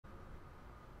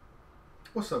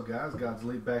What's up, guys? God's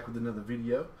Lead back with another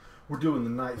video. We're doing the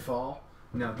Nightfall.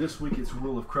 Now this week it's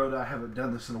Will of Crota. I haven't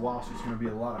done this in a while, so it's going to be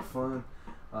a lot of fun.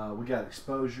 We got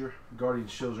exposure. Guardian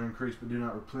shields are increased but do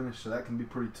not replenish, so that can be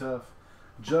pretty tough.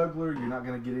 Juggler, you're not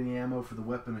going to get any ammo for the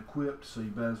weapon equipped, so you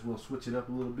better as well switch it up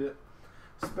a little bit.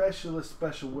 Specialist,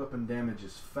 special weapon damage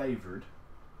is favored.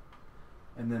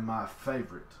 And then my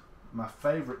favorite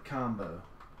combo,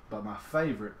 but my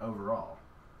favorite overall,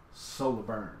 Solar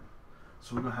Burn.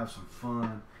 So we're going to have some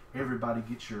fun. Everybody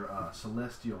get your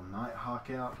Celestial Nighthawk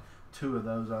out. 2 of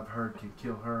those I've heard can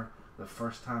kill her the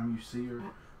first time you see her.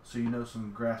 So you know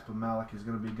some Grasp of Malok is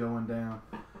going to be going down,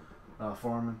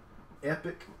 farming.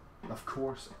 Epic, of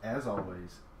course, as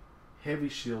always. Heavy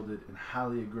shielded and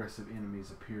highly aggressive enemies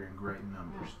appear in great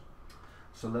numbers.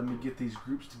 So let me get these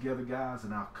groups together, guys,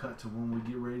 and I'll cut to when we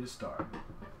get ready to start.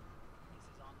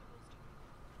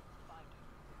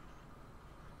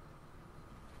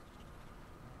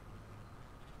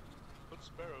 What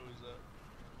sparrow is that?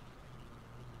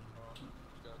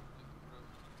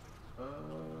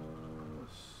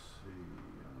 Let's see.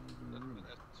 That's an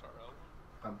SRL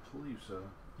one? I believe so.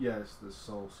 Yeah, it's the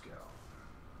Soul Scout.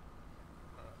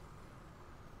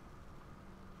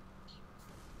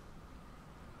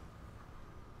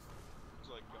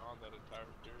 It's like gone that entire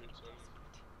period, so I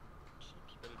just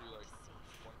gotta do like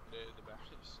one day of the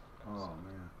badges. Oh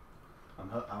man,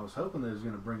 I was hoping they was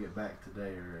gonna bring it back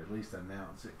today, or at least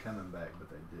announce it coming back, but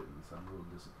they didn't. So I'm a little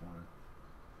disappointed.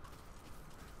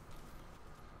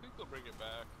 I think they'll bring it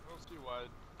back. I don't see why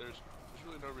there's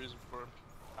really no reason for them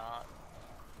to not.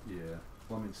 Yeah.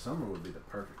 Well, I mean, summer would be the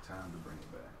perfect time to bring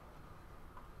it back.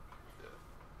 Yeah.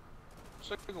 It's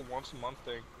like a once a month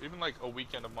thing, even like a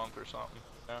weekend a month or something.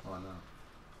 Yeah. Oh, I know.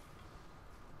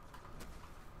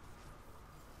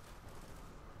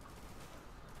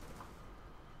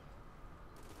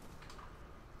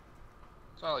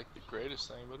 It's not like the greatest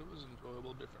thing, but it was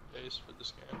enjoyable, different days for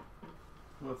this game.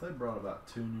 Well, if they brought about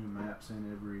 2 new maps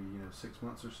in every 6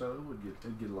 months or so,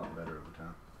 it'd get a lot better over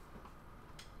time.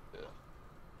 Yeah.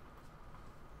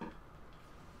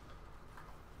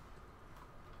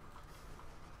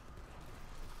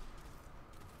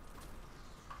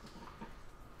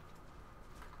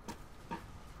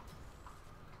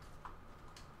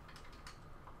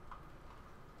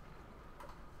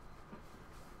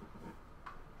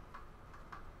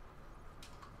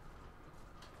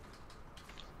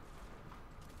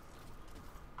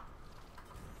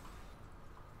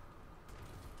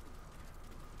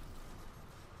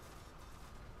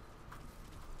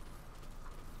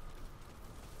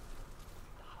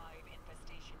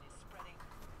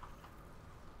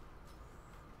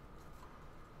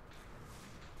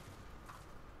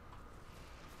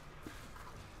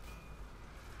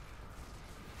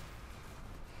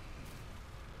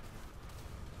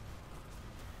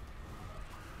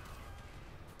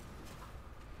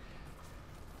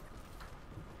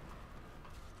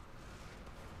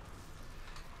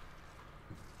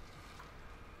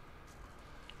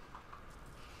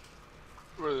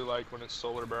 Really like when it's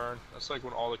Solar Burn. That's like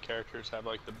when all the characters have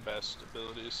like the best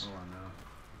abilities. Oh, I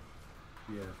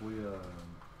know. Yeah,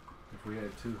 if we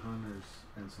had 2 hunters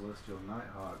and Celestial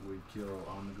Nighthawk, we'd kill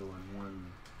Omega in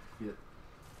 1 hit.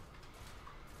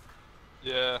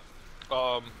 Yeah.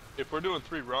 If we're doing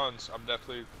 3 runs, I'll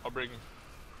bring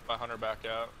my hunter back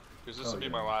out, because this will be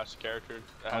my last character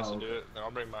that has to do it. Then I'll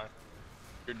bring my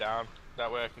you're down.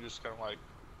 That way I can just kind of like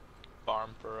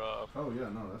farm for oh yeah,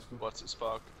 no, that's cool. what's its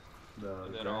fuck.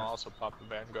 And then I'll also pop the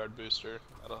Vanguard booster.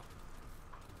 That'll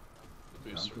the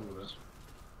booster. Yeah, I'm cool with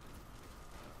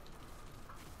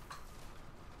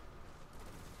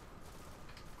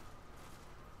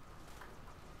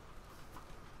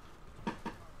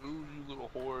that. Ooh, you little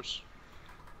horse.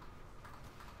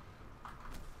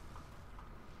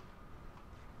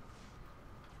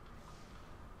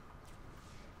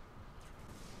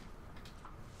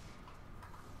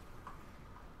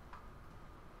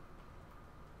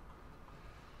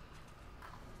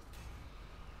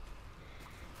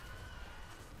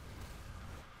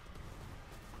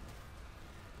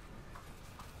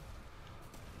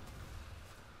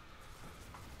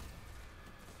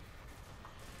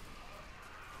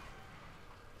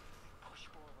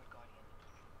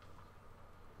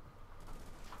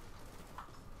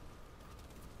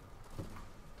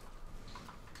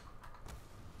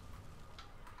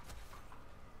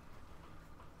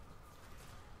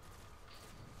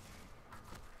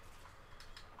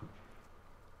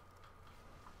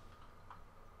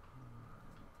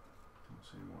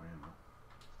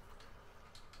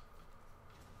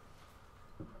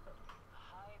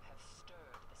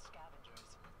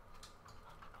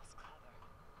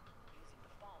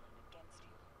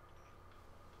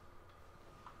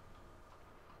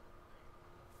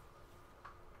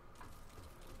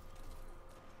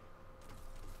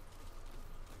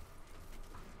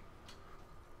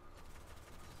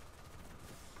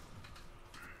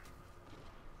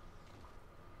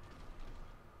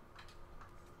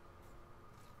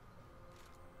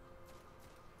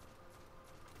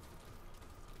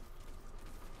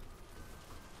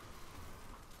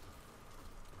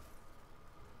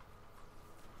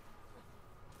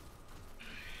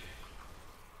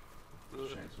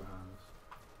 behind us.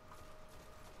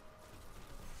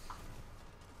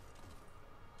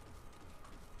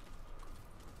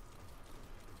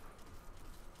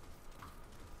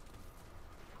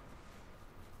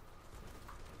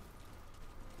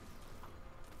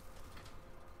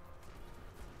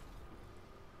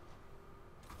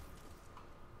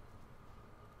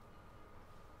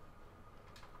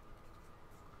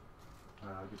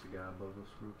 I'll get the guy above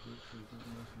us real quick so he's not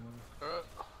messing with us.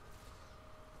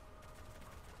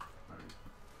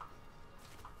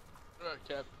 Alright,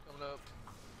 Cap, coming up.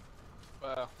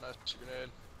 Wow, nice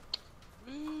grenade.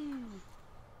 Woo!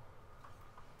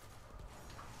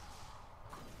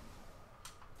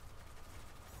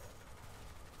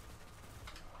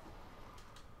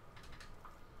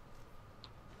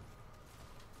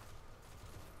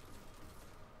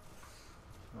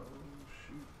 Oh,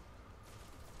 shoot.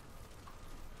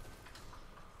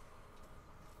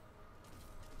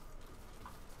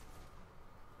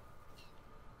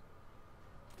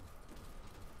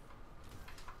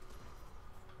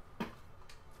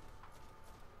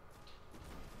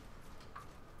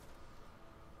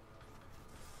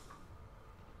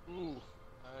 Ooh,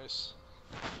 nice.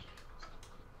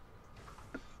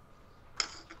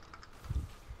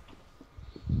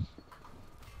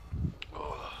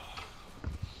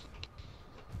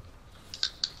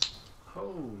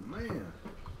 Oh, man.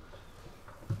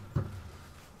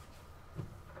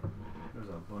 There's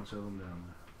a bunch of them down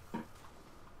there.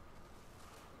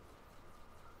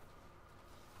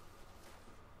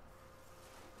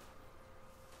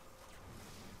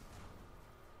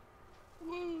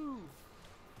 Woo!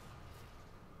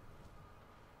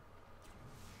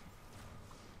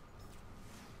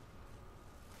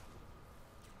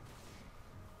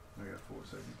 I got 4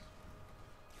 seconds.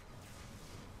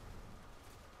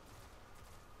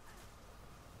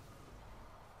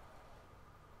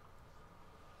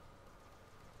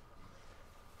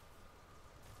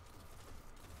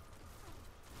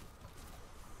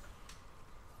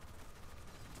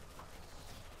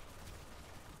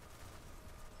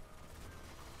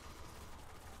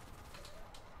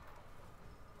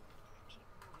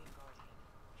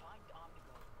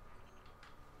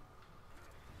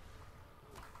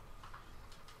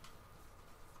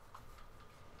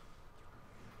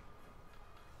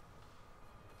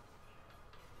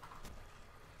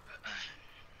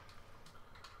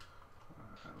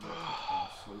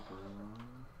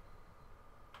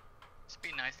 It'd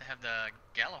be nice to have the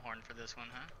Galahorn for this one,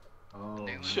 huh? Oh,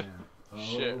 man. Oh,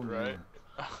 Shit, right?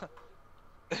 Man.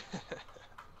 I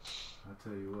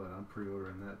tell you what, I'm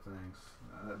pre-ordering that thing.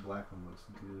 That black one looks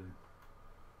good.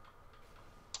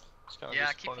 Yeah,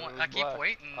 I keep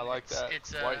waiting. I like that.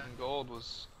 It's white and gold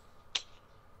was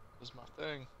my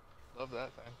thing. Love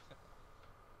that thing.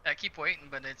 I keep waiting,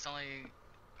 but it's only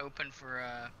open for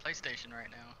PlayStation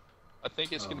right now. I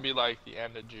think it's gonna be like the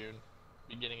end of June,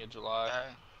 beginning of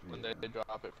July, when yeah. they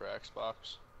drop it for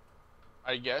Xbox.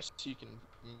 I guess you can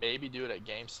maybe do it at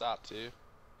GameStop too.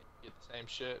 Get the same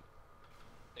shit.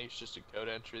 I think it's just a code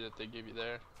entry that they give you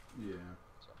there. Yeah.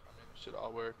 So I mean, it should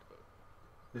all work. But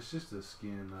it's just a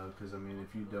skin though, because I mean,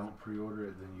 if you don't pre-order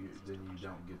it, then you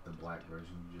don't get the black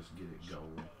version. You just get it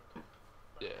gold.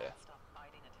 yeah.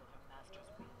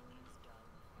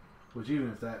 Which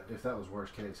even if that was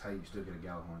worst case, hey, you still get a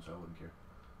Galahorn, so I wouldn't care.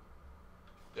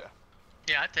 Yeah.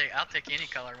 Yeah, I'll take any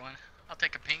color one. I'll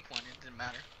take a pink one. It didn't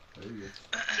matter. There you go.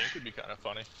 Pink would be kind of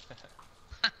funny.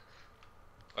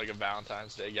 Like a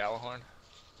Valentine's Day Galahorn.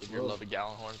 Give your love a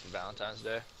Galahorn for Valentine's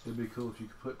Day. It'd be cool if you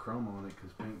could put chrome on it,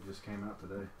 because pink just came out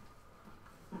today.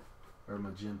 Or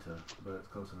magenta, but it's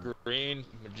close enough. Green,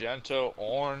 magenta,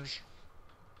 orange.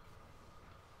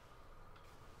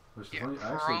 Which is funny,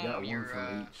 I actually got one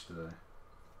from each today.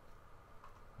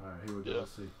 Alright, here we go.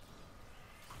 Let's see.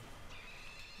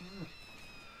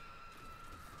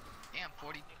 Damn,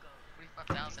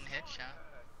 45,000 headshot.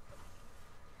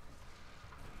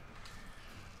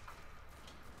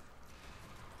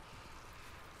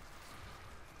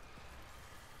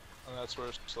 And that's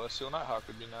where Celestial Nighthawk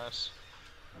would be nice.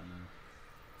 I know.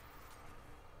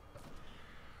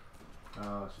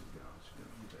 Oh, she's gone. She's gonna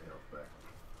get the health back.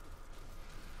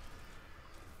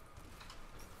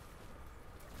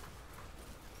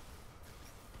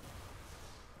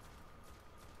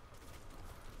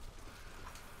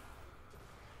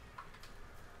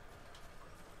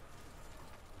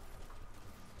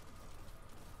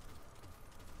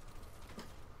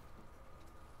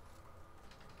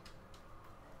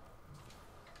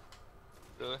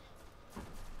 Really?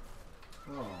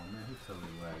 Oh man, he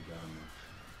totally lagged out of me.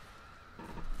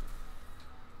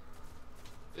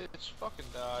 Bitch, fucking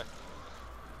die.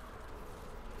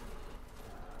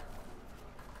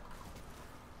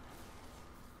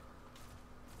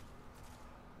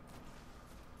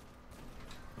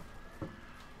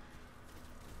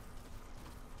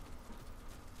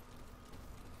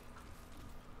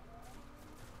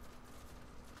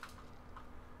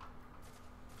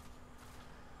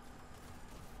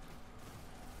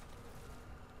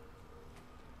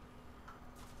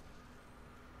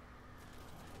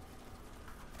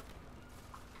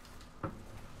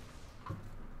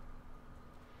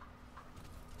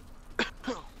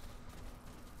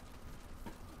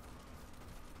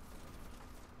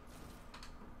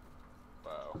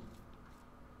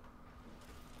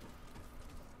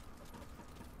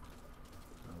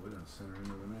 Send her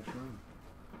into the next room.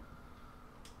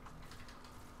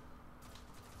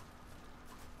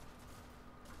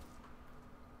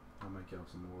 I'll make y'all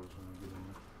some more when we get in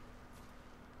there.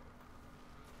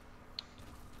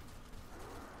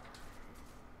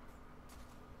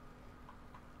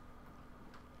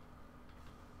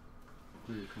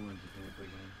 Clear your coins, you can't put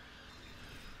them.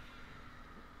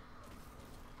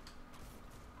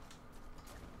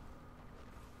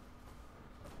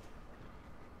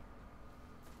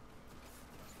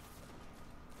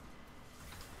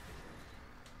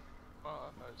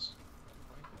 Oh, nice.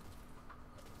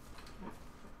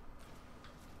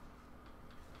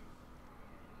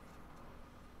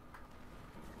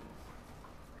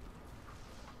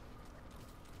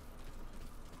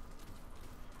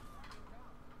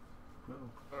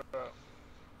 Alright.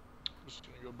 I'm just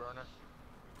gonna go burner.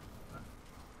 I'm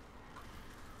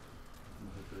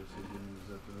gonna hit this again, is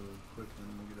that the quick and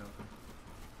then we'll get out there.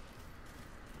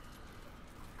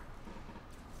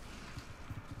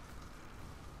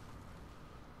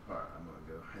 Alright, I'm gonna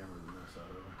go hammer the mess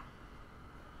out of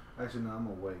her. Actually, no, I'm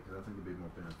gonna wait because I think it'd be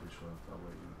more beneficial if I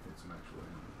wait and hit some actual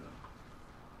enemies though.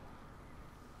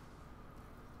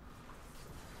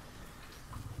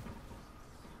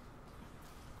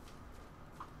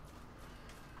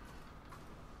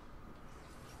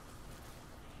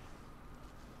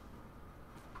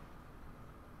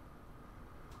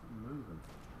 Moving.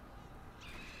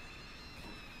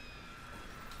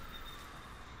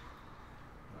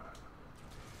 Alright.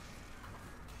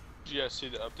 Did you guys see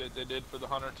the update they did for the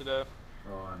hunter today?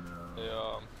 Oh, I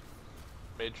know.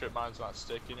 They made trip mines not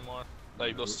stick anymore.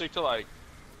 Like they'll stick to like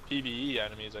PvE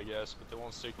enemies, I guess, but they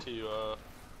won't stick to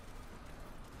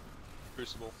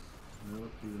Crucible.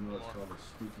 Nope, even though it's called a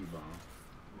sticky bomb.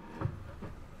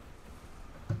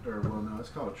 Or, well, no, it's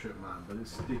called a trip mine, but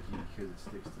it's sticky because it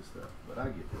sticks to stuff. But I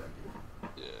get it,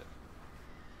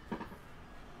 Yeah.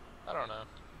 I don't know.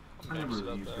 I never Mixed it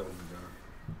up used though. golden gun.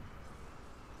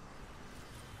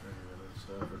 Or any of that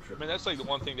stuff, or I trip mean, that's like the mines.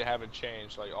 one thing they haven't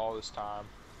changed like all this time.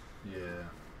 Yeah.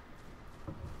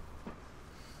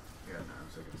 Yeah, 9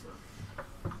 seconds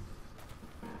left.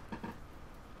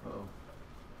 Uh-oh.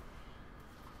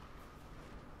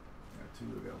 Got 2,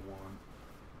 I got 1.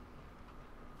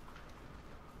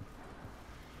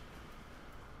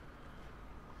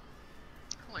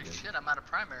 Holy Yeah. shit, I'm out of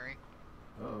primary.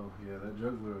 Uh-oh, yeah, that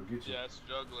juggler will get you. Yeah, it's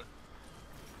juggler.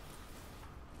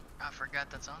 I forgot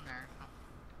that's on there. I'll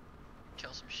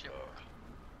kill some shit.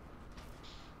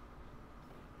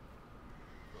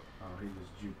 Oh, he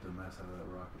just juked the mess out of that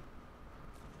rocket.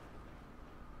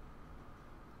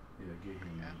 Yeah, get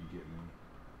him, Yeah. you get me.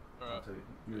 I'll Alright. take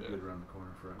you're Yeah. good around the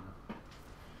corner for right now.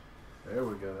 There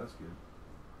we go, that's good.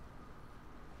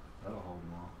 That'll hold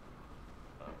them all.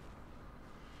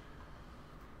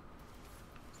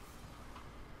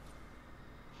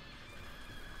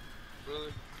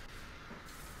 Really?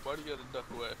 Why do you gotta duck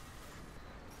away?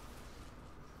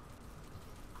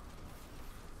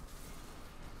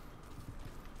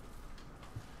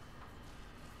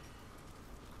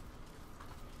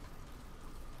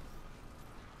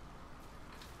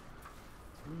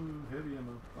 Ooh, heavy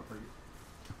ammo. I'll take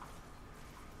it.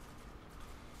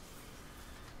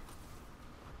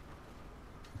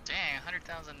 Dang,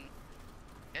 100,000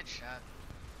 headshot.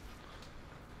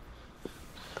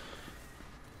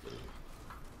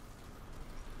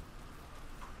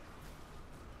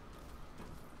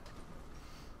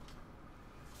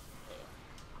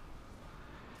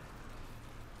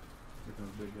 Here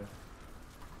comes the big guy.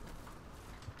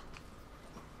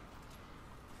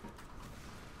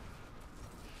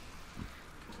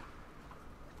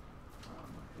 Oh,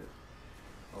 my hit.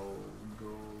 Oh,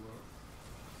 go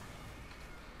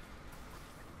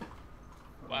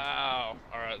up. Wow.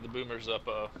 Alright, the boomer's up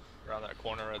around that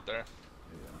corner right there.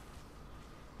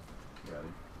 Yeah. Got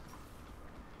him.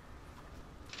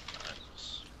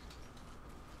 Nice.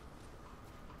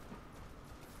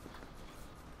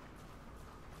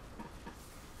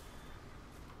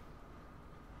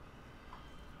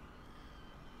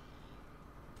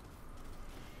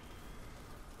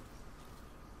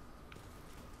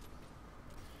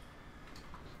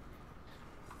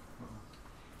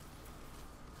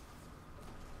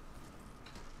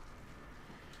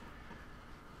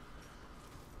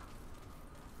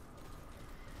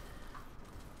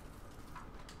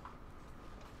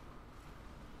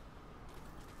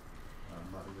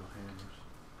 I'm about to go hammers.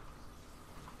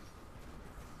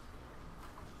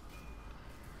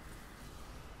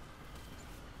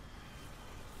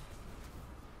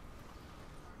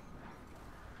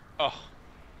 Oh.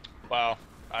 Wow.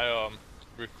 I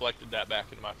reflected that back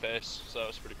into my face, so that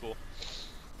was pretty cool.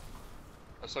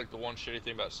 That's like the one shitty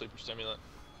thing about Sleeper Stimulant.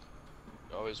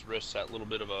 always risk that little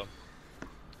bit of a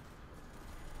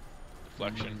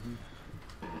deflection.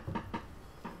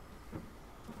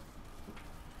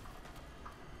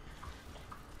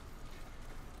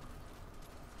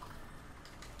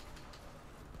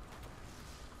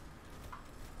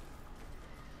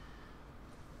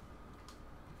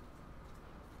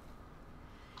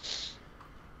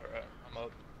 Alright, I'm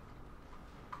up.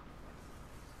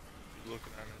 You're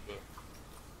looking at me, but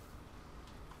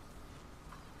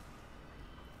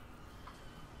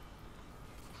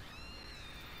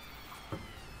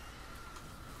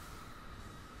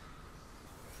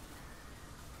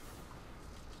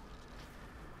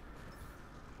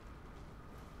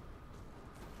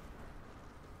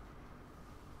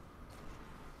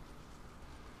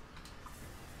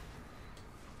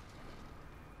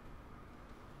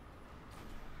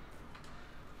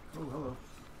Oh, hello.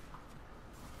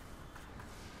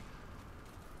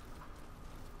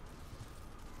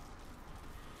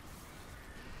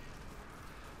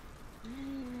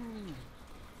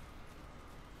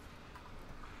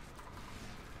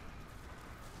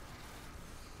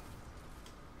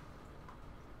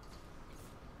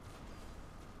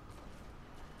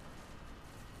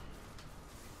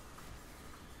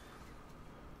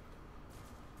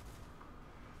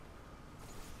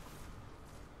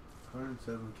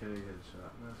 $107K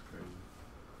headshot. That's crazy.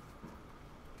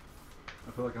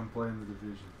 I feel like I'm playing the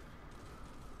Division.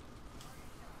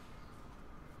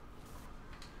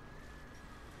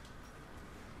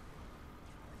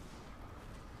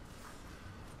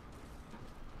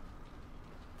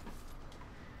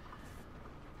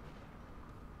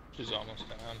 she's almost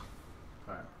down.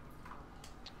 Alright.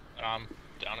 And I'm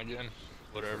down again.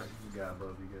 Whatever. The guy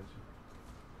above you got you.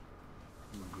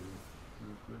 I'm gonna get him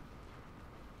real quick.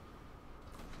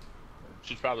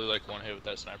 She's probably like one hit with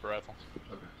that sniper rifle.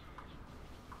 Okay.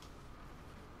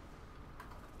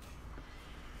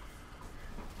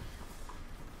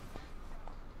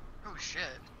 Oh shit.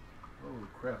 Oh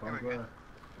crap, I'm There we glad.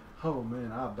 Oh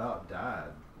man, I about died.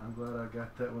 I'm glad I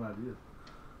got that when I did.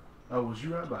 Oh, was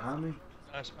you right behind me?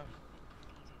 Nice.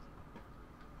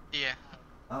 Yeah.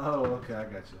 Oh, okay, I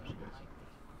got you. I got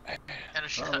you. And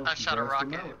Uh-oh, I shot a congrats to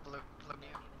rocket. Malok. It blew me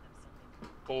up.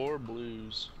 4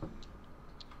 blues.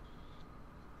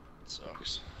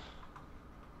 Sucks.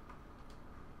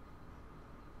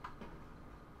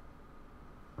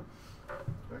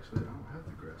 Actually, I don't have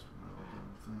the grasp of metal, I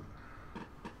don't think.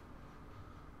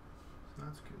 So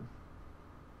that's good.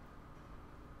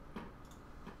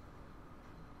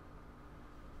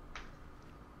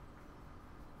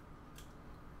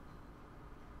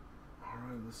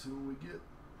 Alright, let's see what we get.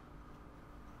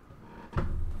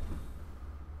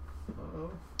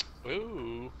 Uh-oh.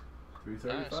 Ooh.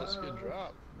 335. Nice, that's a good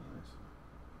drop. Nice.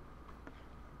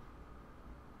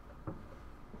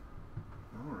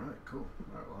 Alright, cool.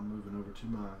 Alright, well, I'm moving over to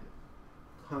my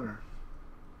hunter.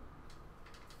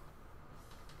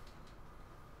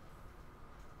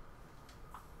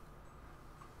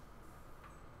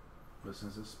 But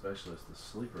since it's specialist, the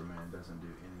sleeper man doesn't do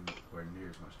anywhere near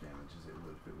as much damage as it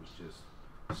would if it was just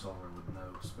Solar with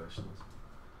no specialist.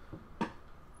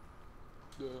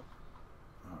 Yeah.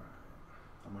 Alright.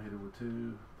 I'm gonna hit it with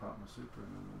 2, pop my super, and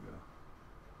then we'll go.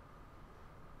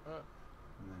 Alright.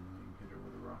 And then you can hit her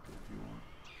with a rocket if you want.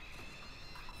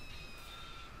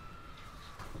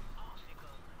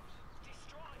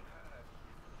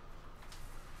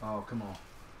 Oh, come on.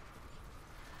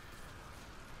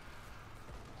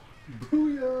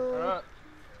 Booyah! Alright.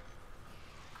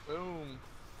 Boom.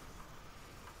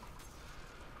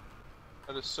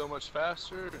 That is so much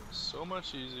faster and so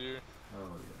much easier. Oh,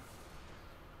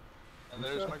 yeah. And We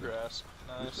there's still my have to- grasp.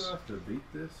 We Nice. still have to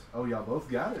beat this. Oh, y'all both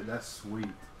got it? That's sweet.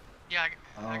 Yeah,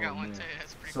 I got Oh, one man. too.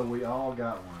 That's pretty So we all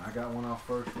got one. I got one off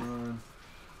first run.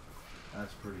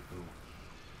 That's pretty cool.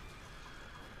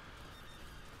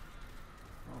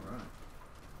 Alright.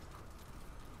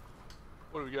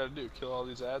 What do we gotta do? Kill all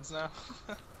these ads now?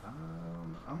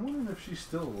 I'm wondering if she's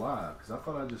still alive, because I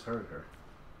thought I just heard her.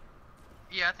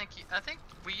 Yeah, I think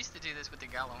we used to do this with the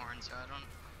Gallahorn, so I don't.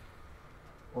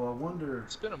 Well, I wonder...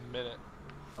 It's been a minute.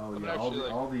 Oh, I'm yeah, actually,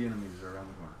 like- all the enemies are around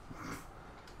the corner.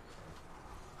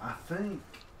 I think...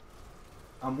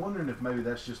 I'm wondering if maybe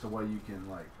that's just a way you can,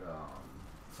 like,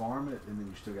 farm it, and then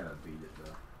you still gotta beat it,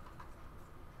 though.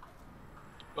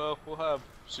 Well, we'll have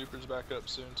supers back up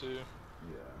soon too.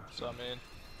 Yeah. So I mean,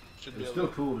 should be It's able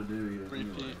still cool to do either. repeat.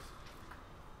 Anyways. to.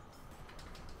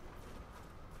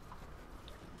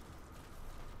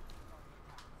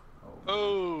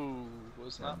 Oh,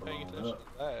 was Got not paying blown attention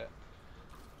up. to that.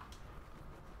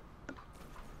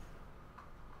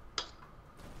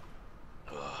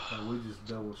 So we just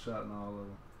double shotting all of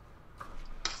them.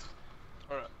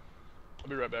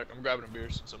 be right back. I'm grabbing a beer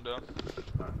since I'm done.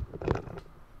 All right.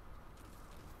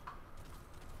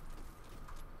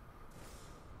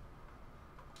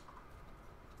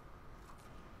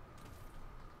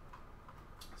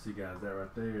 See, guys, that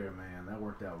right there, man, that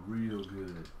worked out real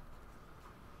good.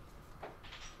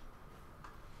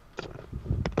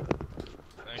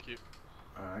 Thank you.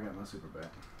 All right, I got my super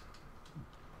back.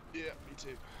 Yeah, me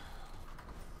too.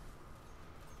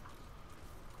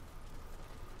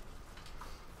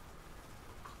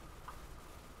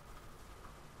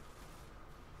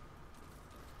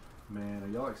 Man, are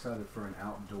y'all excited for an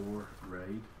outdoor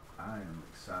raid? I am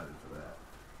excited for that.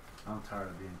 I'm tired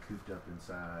of being cooped up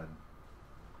inside.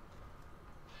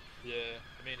 Yeah,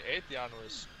 I mean, Atheon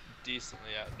was decently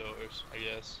outdoors, I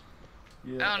guess.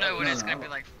 Yeah, I don't know what it's gonna be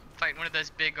like fighting one of those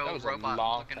big That old was a long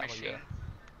robot-looking time ago. machines.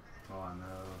 Oh, I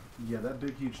know. Yeah, that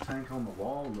big, huge tank on the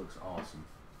wall looks awesome.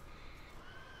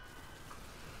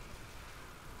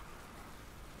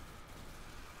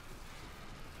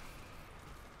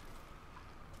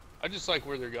 I just like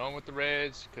where they're going with the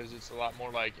raids because it's a lot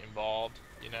more like involved,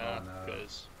 you know. Oh, no.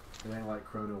 Because It ain't like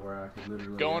Crota where I could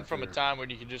literally going from a time when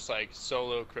you could just like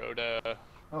solo Crota.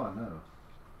 Oh, I know.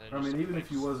 and I mean, just, even like,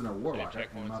 if you wasn't a warlock,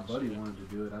 checkpoints and my and buddy shit. wanted to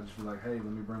do it, I'd just be like, hey, let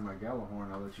me bring my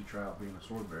Galahorn, I'll let you try out being a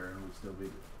sword bearer, and we'd still beat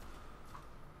it.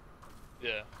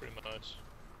 Yeah, pretty much.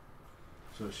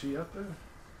 So is she up there?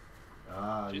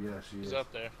 Ah, She- yeah, she is. She's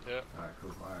up there. Yeah. Alright,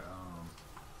 cool. Alright,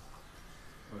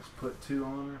 let's put 2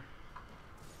 on her.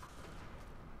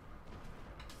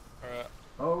 All right.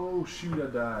 Oh, shoot, I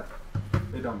died.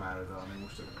 It don't matter, though. I mean, we're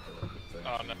still gonna kill her. Thing.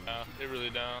 Oh no, they really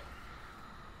don't.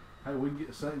 Hey, we can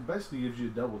get, so it basically gives you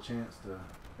a double chance to,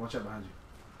 watch out behind you.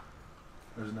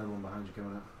 There's another one behind you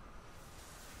coming up.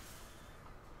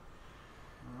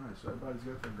 Alright, so everybody's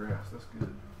got their grass. That's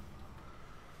good.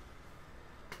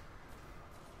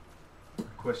 The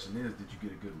question is, did you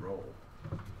get a good roll?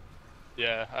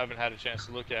 Yeah, I haven't had a chance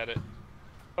to look at it.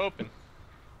 Hoping.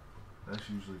 That's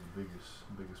usually the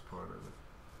biggest part of it.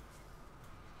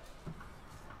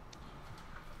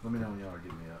 Let me know when y'all are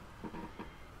getting me up.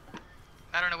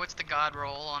 I don't know what's the god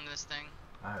roll on this thing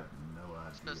I have no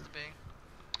idea. supposed to be.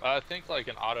 I think like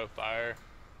an auto fire.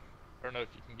 I don't know if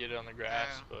you can get it on the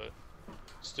grass, but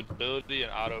stability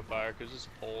and auto fire because it's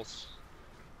pulse.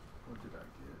 What did I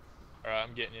get? All right,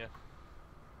 I'm getting you.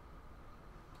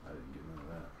 I didn't get none of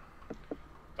that.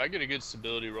 If I get a good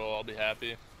stability roll, I'll be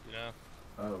happy. You know.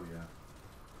 Oh yeah.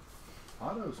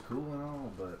 Auto's cool and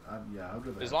all, but I'll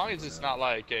go As long as it's not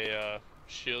like a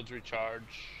shields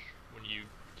recharge when you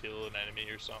kill an enemy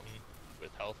or something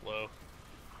with health low.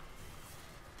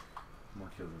 I'm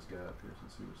gonna kill this guy up here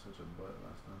since he was such a butt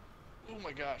last time. Oh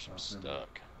my gosh, I'm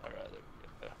stuck. Alright, there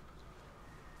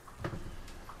we go.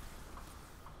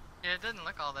 Yeah, it doesn't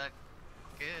look all that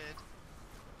good.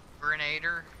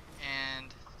 Grenader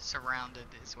and surrounded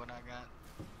is what I got.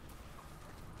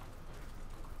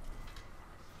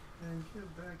 Man,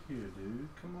 get back here, dude.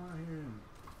 Come on here and...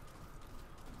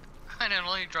 I know,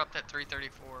 only dropped at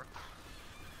 334.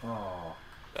 Oh.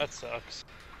 That sucks.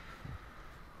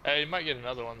 Hey, you might get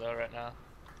another one though right now.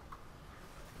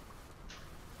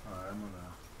 Alright, I'm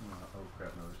gonna... Oh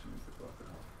crap, no, there's too many people out there.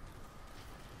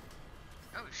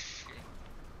 Oh shit.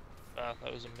 Ah,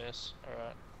 that was a miss.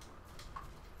 Alright.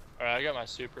 Alright, I got my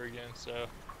super again, so.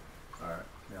 Alright,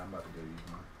 yeah, I'm about to go use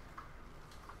mine.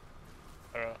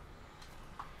 Alright.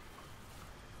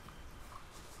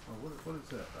 Oh, what is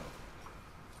that? Oh.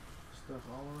 Stuff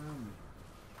all around me.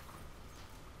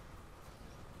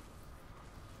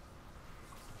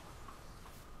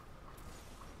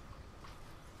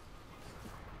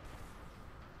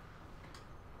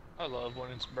 I love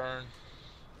when it's burned.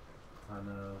 I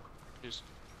know. Just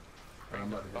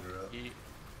I'm about to hit her up. heat.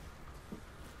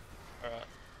 Alright.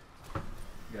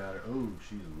 Got her. Oh,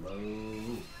 she's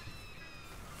low.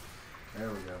 There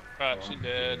we go. Alright, Oh, she I'm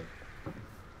dead.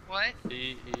 What?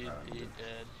 He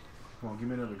dead. Come on, give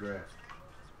me another grass.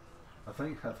 I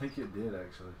think it did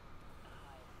actually.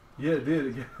 Yeah, it did.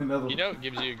 It gave another. You know, it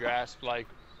gives you a grasp like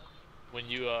when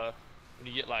you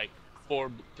get like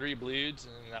 3 bleeds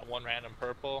and then that one random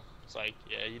purple. It's like,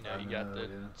 yeah, you know, you got the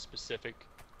specific.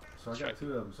 So I got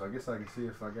 2 of them. So I guess I can see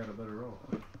if I got a better roll.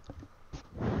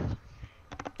 All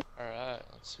right,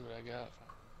 let's see what I got.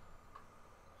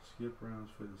 Skip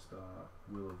rounds, fit and stop,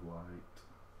 wheel of light,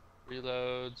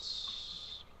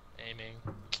 Reloads, aiming.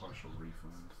 partial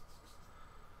refund.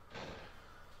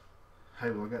 Hey,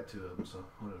 well I got 2 of them, so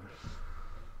whatever.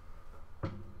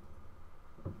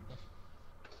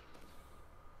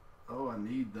 Oh, I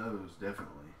need those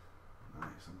definitely.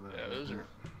 Nice, I'm glad. Yeah, I got those that. are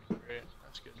great.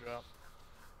 That's a good drop.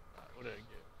 All right, what did I get?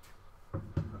 I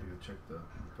gotta go check the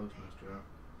postmaster out.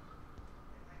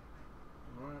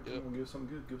 Alright, Yep. come on, give us something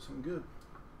good. Give us something good.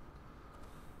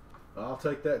 I'll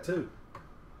take that too.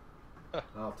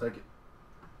 I'll take it.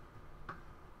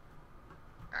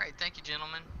 Alright, thank you,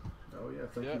 gentlemen. Oh yeah,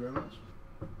 thank you very much.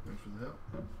 Thanks for the help.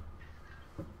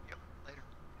 Yep, later.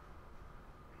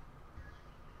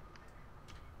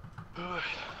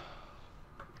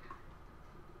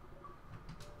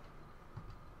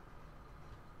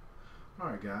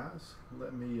 Alright guys,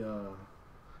 let me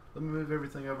move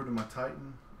everything over to my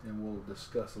Titan and we'll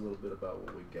discuss a little bit about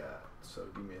what we got. So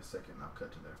give me a second and I'll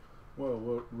cut to there.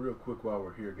 Well, real quick while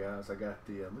we're here guys, I got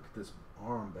the, look at this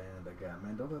armband I got.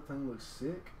 Man, don't that thing look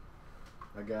sick?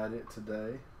 I got it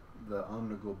today, the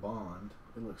Omnigal Bond.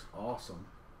 It looks awesome.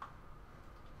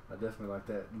 I definitely like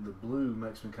that. The blue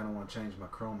makes me kind of want to change my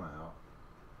chroma out.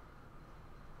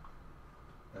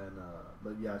 And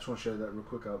but yeah, I just want to show you that real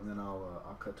quick, and then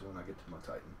I'll cut to when I get to my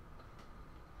Titan.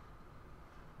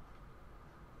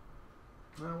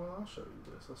 Well, I'll show you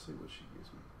this. I'll see what she gives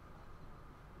me.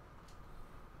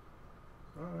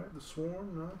 Alright, the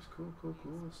Swarm, nice, cool.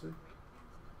 Let's see.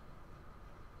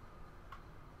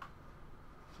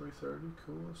 330,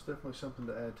 cool. It's definitely something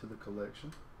to add to the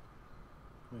collection.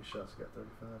 How many shots got? 35.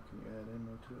 Can you add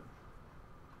ammo to it?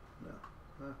 No.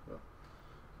 Well,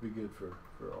 be good for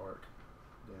arc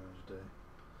damage day.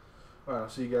 Alright, I'll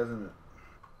see you guys in a minute.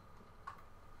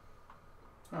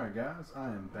 Alright guys, I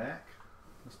am back.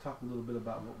 Let's talk a little bit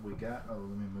about what we got. Oh,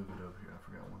 let me move it over here. I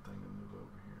forgot one thing to move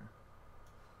over here.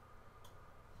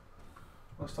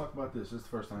 Let's talk about this. This is the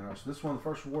first thing. Alright, so this is one of the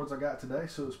first rewards I got today,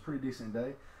 so it's a pretty decent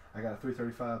day. I got a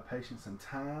 335 patience and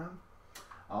time.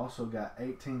 I also got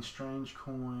 18 strange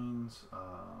coins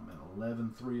and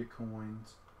 11 3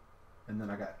 coins. And then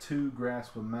I got 2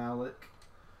 grasp of Malok.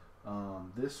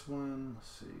 This one, let's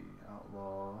see,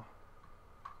 outlaw,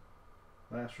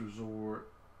 last resort,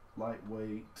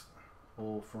 lightweight,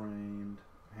 oil framed,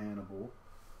 Hannibal.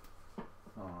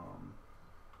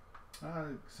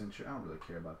 Accenture, I don't really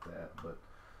care about that, but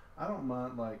I don't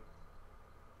mind, like,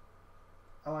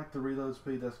 I like the reload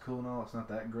speed, that's cool and all, it's not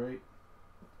that great.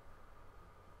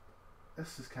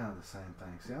 This is kind of the same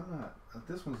thing. See, I'm not,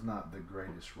 this one's not the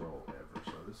greatest roll ever,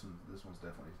 so this one's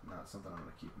definitely not something I'm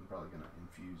going to keep. I'm probably going to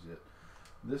infuse it.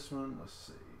 This one, let's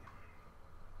see.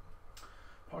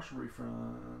 Partial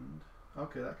refund.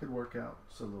 Okay, that could work out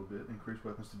a little bit. Increased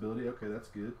weapon stability. Okay, that's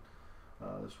good.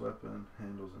 This weapon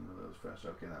handles and reloads faster.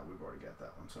 Okay, now we've already got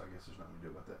that one, so I guess there's nothing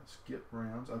to do about that. Skip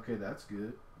rounds. Okay, that's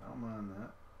good. I don't mind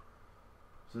that.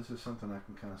 So this is something I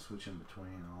can kind of switch in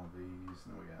between all these.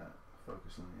 And then we got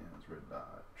focus lens, red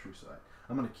dot, true sight.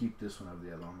 I'm going to keep this one over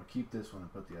the other one. I'm going to keep this one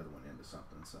and put the other one into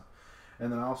something. So,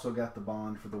 and then I also got the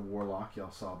bond for the Warlock.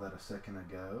 Y'all saw that a second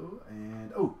ago.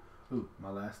 And oh, my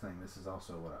last thing. This is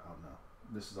also what I, oh no,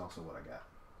 this is also what I got.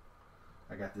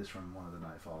 I got this from one of the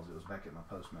Nightfalls. It was back at my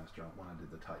Postmaster when I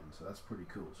did the Titan, so that's pretty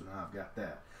cool. So now I've got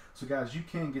that. So guys, you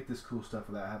can get this cool stuff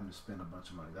without having to spend a bunch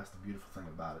of money. That's the beautiful thing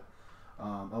about it.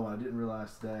 Oh, I didn't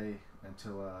realize today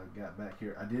until I got back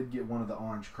here, I did get one of the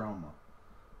orange chroma.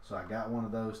 So I got one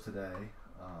of those today,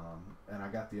 and I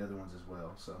got the other ones as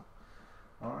well. So,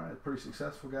 all right, pretty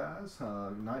successful, guys.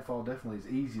 Nightfall definitely is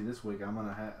easy this week. I'm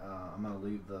gonna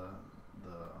leave the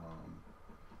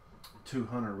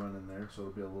 200 running there, so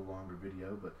it'll be a little longer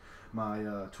video. But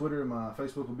my Twitter and my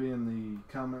Facebook will be in the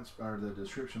comments or the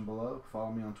description below.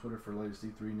 Follow me on Twitter for latest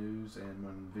E3 news and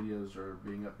when videos are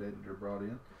being updated or brought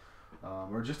in.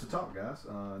 Or just to talk, guys.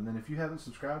 And then if you haven't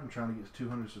subscribed, I'm trying to get to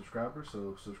 200 subscribers,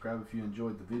 so subscribe if you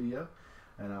enjoyed the video,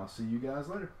 and I'll see you guys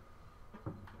later.